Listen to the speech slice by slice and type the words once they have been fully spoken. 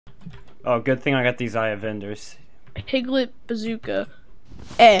Oh, good thing I got these Eye of Vendors. Piglet bazooka.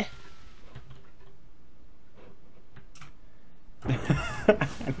 Eh.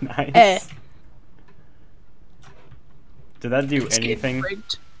 Nice. Eh. Did that do anything?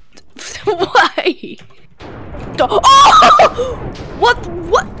 Why? Oh! What?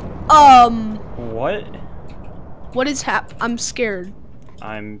 What? What? What is I'm scared.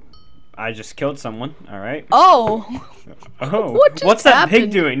 I just killed someone. All right. Oh. Oh. What just What's that happened?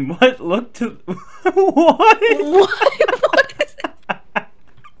 pig doing? What? Look to. What? What is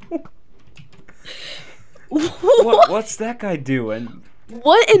what? What's that guy doing?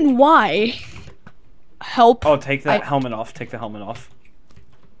 What and why? Help. Oh, take that helmet off. Take the helmet off.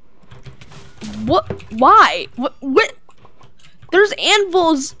 What? Why? What? There's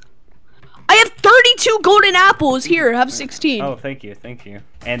anvils. I have 32 golden apples. Here, have 16. Oh, thank you, thank you.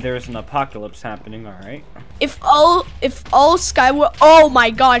 And there's an apocalypse happening. All right. If all Skyward. Oh my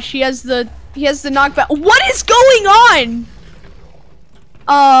gosh, he has the knockback. What is going on?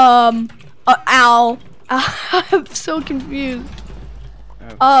 Ow. I'm so confused.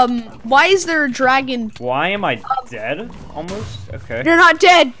 Okay. Why is there a dragon? Why am I dead? Almost. Okay. You're not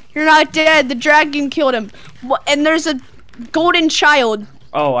dead. You're not dead. The dragon killed him. And there's a golden child.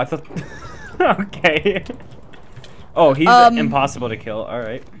 Oh, I thought. Okay. Oh, he's impossible to kill. All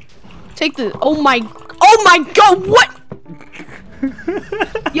right. Take the. Oh my God! What?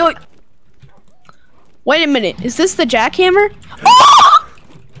 Yo. Wait a minute. Is this the jackhammer? Oh!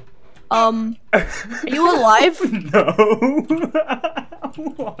 Are you alive? No.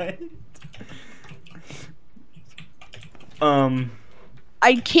 What?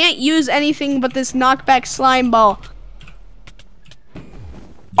 I can't use anything but this knockback slime ball.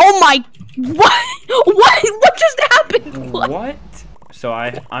 Oh my! What? What just happened? What? So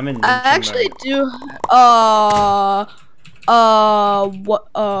I'm in. I actually do.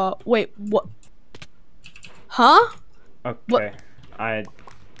 What? Wait. What? Huh? Okay. What?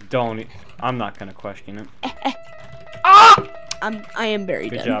 I'm not gonna question it. Ah! I am very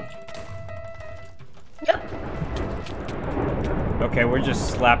Good dead. job. Yep. Okay, we're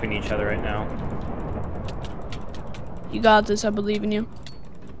just slapping each other right now. You got this. I believe in you.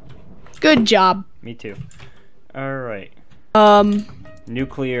 Good job. Me too. All right.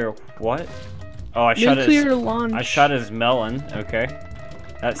 Nuclear. What? Oh, I shot his. Nuclear launch. I shot his melon. Okay.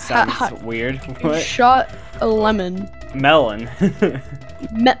 That sounds weird. You What? shot a lemon. Melon.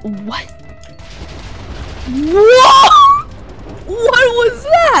 What? Whoa! What was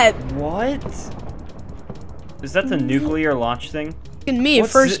that? What? Is that the nuclear launch thing? And me,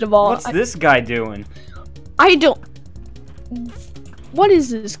 first of all. What's this guy doing? I don't. What is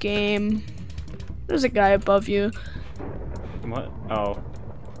this game? There's a guy above you. What? Oh.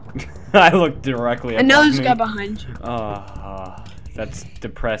 I looked directly at Another guy behind you. That's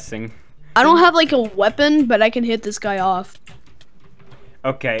depressing. I don't have like a weapon, but I can hit this guy off.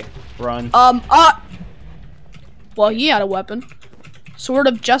 Okay, run. Well, he had a weapon. Sword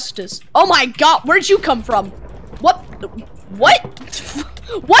of Justice. Oh my God, where'd you come from? What? What?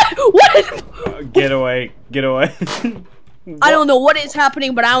 What? Get away. Get away. I don't know what is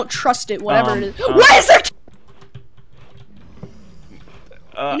happening, but I don't trust it, whatever it is. What is there?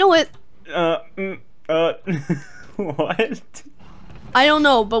 You know what? What? I don't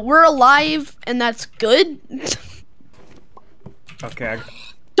know, but we're alive, and that's good. Okay.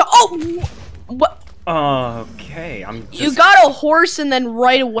 Oh! What? Okay, You got a horse, and then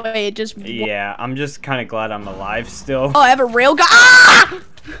right away it just. Yeah, I'm just kind of glad I'm alive still. Oh, I have a rail gun. Ah!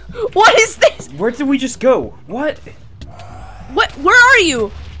 What is this? Where did we just go? What? What? Where are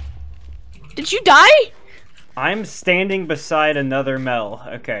you? Did you die? I'm standing beside another Mel.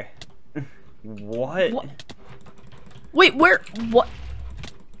 Okay. What? Wait, where? What?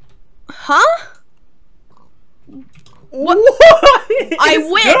 Huh? What? I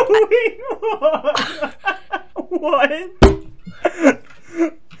win. What?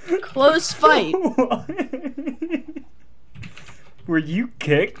 Close fight. What? Were you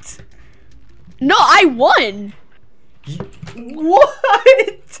kicked? No, I won.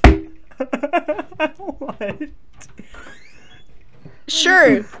 What? What?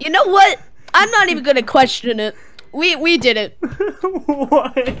 Sure. You know what? I'm not even gonna question it. We did it.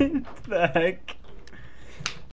 What the heck?